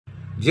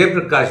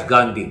Jayaprakash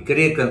Gandhi,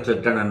 career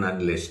consultant and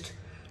analyst.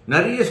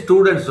 நிறைய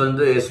students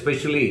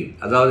especially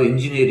அதாவது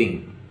engineering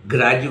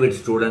graduate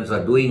students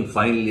are doing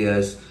final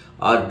years,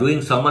 are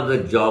doing some other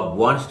job,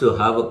 wants to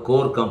have a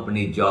core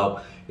company job,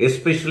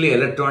 especially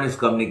electronics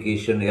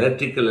communication,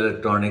 electrical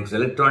electronics,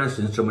 electronics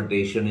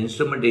instrumentation,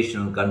 instrumentation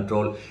and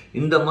control.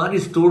 இந்த மாதிரி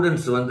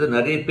students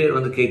நிறைய பேர்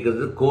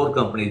கேட்கறது core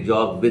company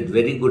job with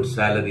very good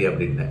salary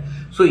அப்படின்னு.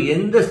 So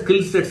எந்த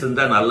skill sets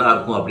இருந்தால் நல்லா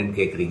இருக்கும் அப்படின்னு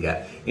கேட்குறீங்க.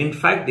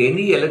 In fact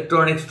any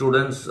electronic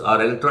students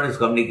are electronics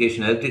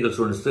communication electrical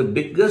students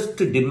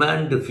biggest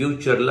demand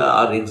ஃபியூச்சரில்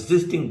ஆர்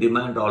எக்ஸிஸ்டிங்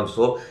டிமாண்ட்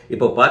ஆல்சோ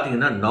இப்போ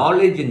பார்த்தீங்கன்னா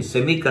knowledge in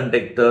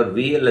semiconductor,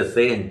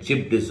 VLSI and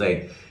chip design.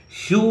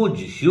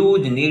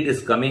 Huge need is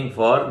coming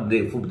for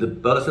the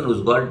person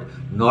who's got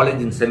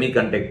knowledge in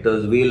semiconductors,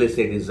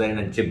 VLSI design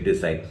and chip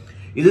design.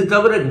 This is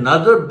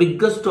another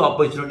biggest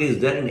opportunity is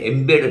there in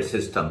embedded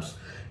systems.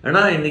 And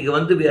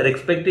we are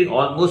expecting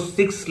almost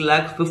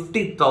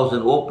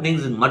 6,50,000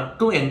 openings in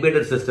mattum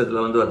embedded systems.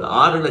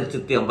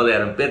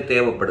 6,50,000 பேர்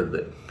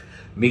தேவைப்படுது.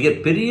 மிக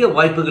பெரிய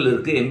வாய்ப்புகள்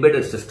இருக்கு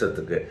embedded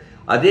சிஸ்டத்துக்கு.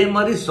 அதே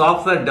மாதிரி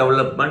software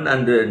development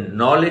and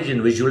knowledge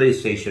in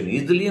visualisation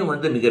இதுலயும்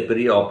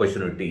மிகப்பெரிய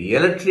ஆப்பர்ச்சுனிட்டி.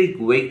 எலக்ட்ரிக்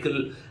வெஹிக்கிள்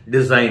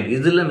டிசைன்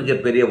இதுல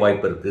மிகப்பெரிய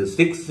வாய்ப்பு இருக்கு.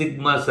 6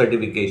 சிக்மா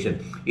சர்டிபிகேஷன்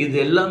இது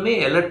எல்லாமே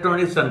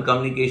electronics and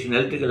communication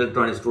electrical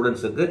electronics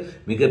ஸ்டூடெண்ட்ஸுக்கு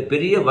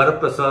மிகப்பெரிய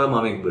வரப்பிரசாதம்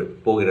அமைப்பு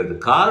போகிறது.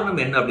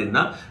 காரணம் என்ன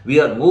அப்படின்னா we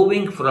are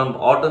moving from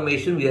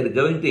automation, we are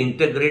going to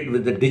integrate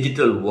with the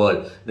digital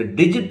world. The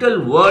digital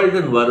world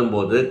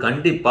வரும்போது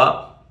கண்டிப்பா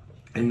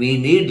and we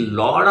need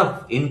lot of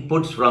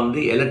inputs from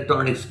the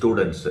electronic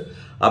students.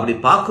 அப்படி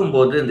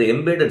பார்க்கும்போது இந்த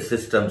embedded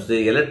systems,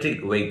 electric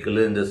vehicle,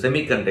 இந்த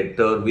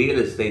semiconductor,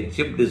 VLSI,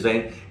 chip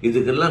design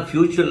இதுக்கெல்லாம்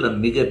ஃபியூச்சர்ல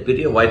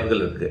மிகப்பெரிய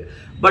வாய்ப்புகள் இருக்கு.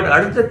 பட்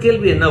அடுத்த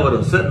கேள்வி என்ன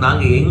வரும் சார்,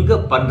 நாங்க எங்க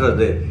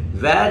பண்றது,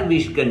 where we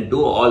can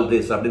do all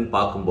this அப்படின்னு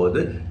பார்க்கும்போது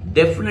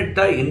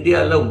டெஃபினட்டா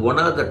இந்தியாவில்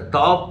one of the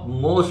top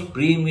most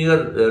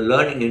premier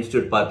learning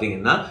institute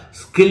பார்த்தீங்கன்னா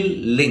ஸ்கில்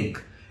லிங்க்.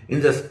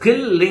 இந்த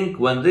skill link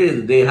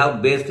they have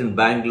based in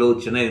Bangalore,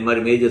 Chennai, இந்த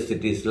மாதிரி major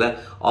சிட்டிஸ்ல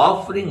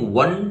offering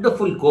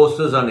wonderful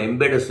courses on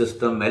embedded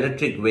system,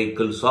 electric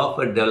vehicle,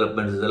 software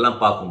development இதெல்லாம்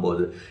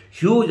பார்க்கும்போது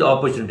ஹியூஜ்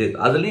ஆப்பர்ச்சுனிட்டிஸ்.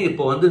 அதுலயும்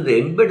இப்போ இந்த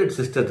embedded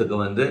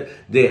சிஸ்டத்துக்கு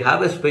they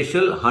have a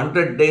special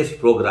 100 days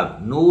program,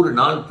 100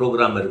 நாள்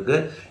ப்ரோக்ராம் இருக்கு.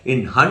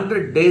 In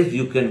 100 days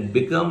you can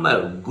become a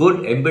good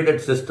embedded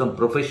system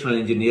professional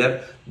engineer.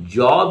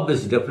 Job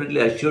is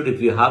definitely assured if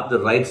you have the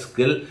right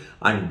skill.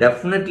 And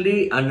definitely,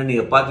 and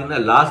நீங்க பாத்தீங்கன்னா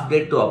last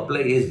date to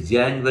apply is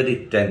January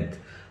 10th.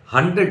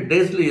 100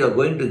 days you are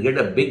going to get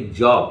a big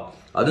job.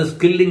 Other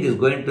skilling is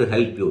going to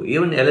help you.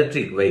 Even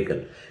electric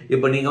vehicle.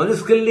 இப்போ நீங்க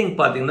skilling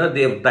பாத்தீங்கன்னா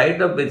they have tied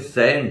up with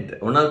Cent,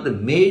 one of the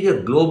major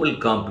global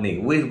company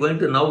who is going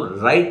to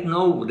right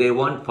now they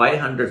want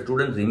 500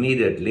 students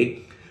immediately.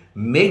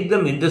 Make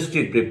them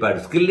industry prepared.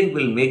 Skilling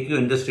will make you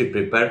industry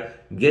prepared.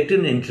 Get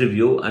an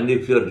interview, and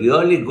if you're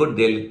really good,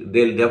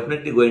 they'll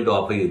definitely going to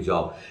offer you a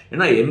job.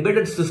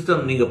 Embedded system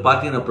நீங்க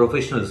பாத்தீங்கன்னா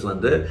professionals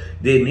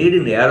they need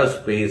in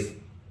aerospace,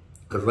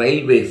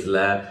 ரயில்வேஸ்ல,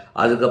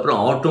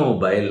 அதுக்கப்புறம்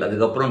automobile,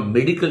 அதுக்கப்புறம்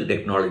medical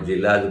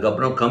டெக்னாலஜியில்,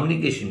 அதுக்கப்புறம்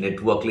communication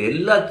நெட்ஒர்க்ல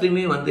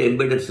எல்லாத்துலேயுமே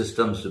embedded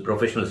systems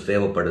professionals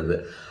தேவைப்படுது.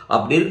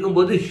 அப்படி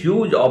இருக்கும்போது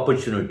ஹியூஜ்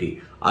ஆப்பர்ச்சுனிட்டி.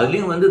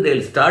 அதுலேயும் they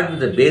will start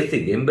with the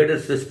basic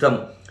embedded system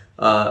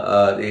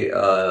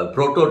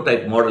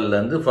prototype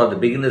model for the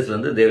beginners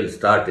they will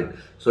start it.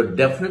 So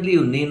definitely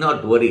you need not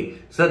worry.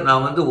 Sir,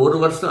 நான் ஒரு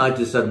வருஷம்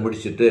ஆச்சு சார்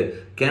முடிச்சிட்டு,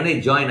 can I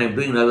join? I'm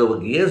doing another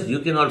work. Yes, you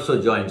can also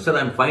join. Sir,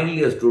 I'm final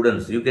year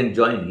students. You can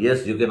join. Yes,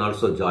 you can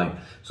also join.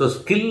 So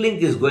skilling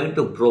is going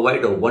to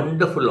provide a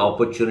wonderful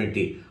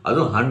opportunity.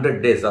 That's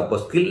 100 days. Appo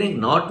skilling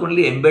not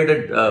only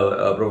embedded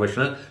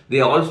professional,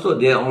 they are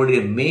already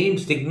a main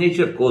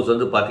signature course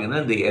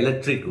பாத்தீங்கன்னா the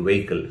electric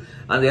vehicle.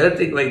 And the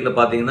electric vehicle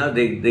பாத்தீங்கன்னா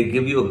they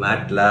give you a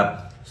MATLAB,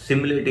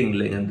 simulating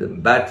the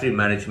battery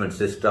management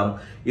system.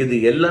 இது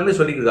எல்லாமே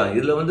சொல்லிருக்காங்க.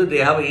 இதுல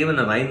they have even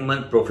a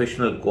 9-month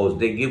professional course.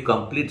 They give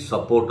complete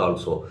support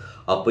also.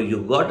 அப்போ you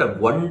got a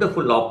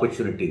wonderful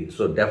opportunity.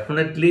 So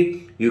definitely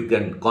you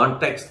can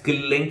contact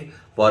Skill Link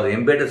for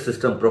embedded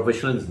system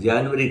professionals.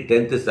 January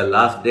 10th is the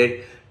last date.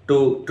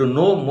 To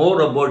know more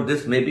about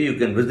this, maybe you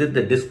can visit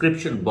the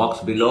description box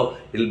below.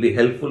 It will be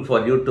helpful for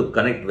you to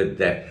connect with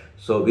that.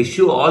 So wish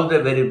you all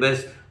the very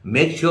best.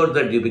 Make sure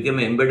that you become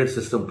an embedded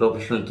system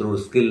professional through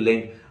Skill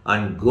Link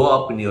and go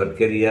up in your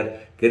career.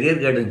 Career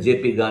Guidance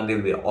JP Gandhi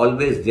will be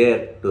always there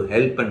to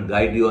help and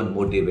guide you and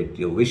motivate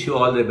you. Wish you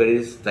all the very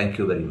best. Thank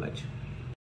you very much.